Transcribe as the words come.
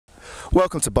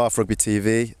Welcome to Bath Rugby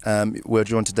TV. We're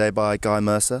joined today by Guy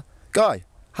Mercer. Guy,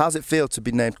 how's it feel to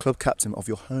be named club captain of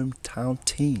your hometown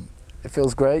team? It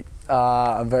feels great.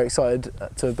 I'm very excited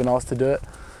to have been asked to do it,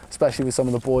 especially with some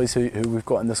of the boys who we've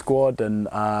got in the squad and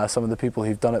some of the people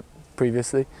who've done it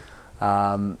previously.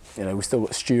 We've still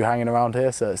got Stu hanging around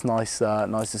here, so it's nice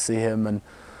to see him and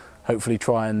hopefully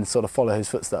try and sort of follow his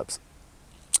footsteps.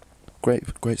 Great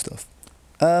stuff.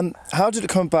 How did it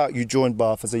come about you joined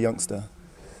Bath as a youngster?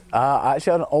 I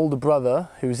actually had an older brother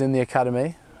who was in the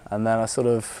academy, and then I sort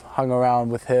of hung around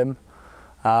with him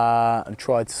and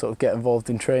tried to sort of get involved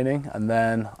in training, and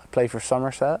then I played for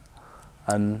Somerset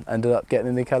and ended up getting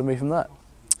in the academy from that.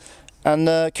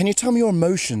 And can you tell me your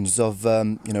emotions of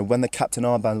when the captain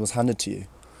armband was handed to you?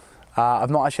 I've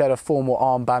not actually had a formal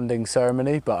armbanding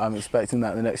ceremony, but I'm expecting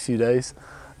that in the next few days.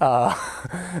 No,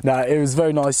 it was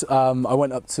very nice. I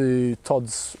went up to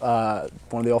Todd's,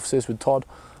 one of the offices with Todd,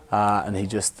 and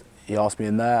he asked me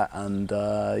in there, and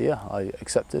I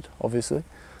accepted, obviously,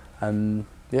 and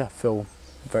feel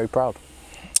very proud.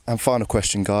 And final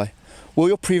question, Guy. Will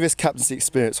your previous captaincy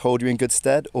experience hold you in good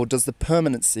stead, or does the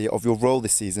permanency of your role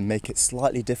this season make it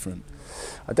slightly different?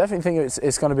 I definitely think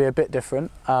it's going to be a bit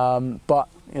different, but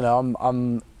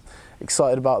I'm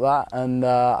excited about that, and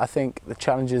I think the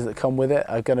challenges that come with it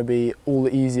are going to be all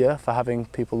the easier for having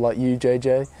people like you,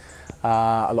 JJ,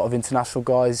 a lot of international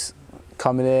guys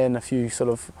coming in, a few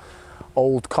sort of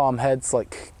old calm heads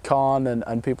like Khan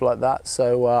and people like that.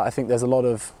 So I think there's a lot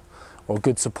of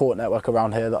good support network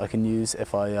around here that I can use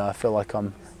if I feel like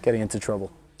I'm getting into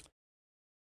trouble.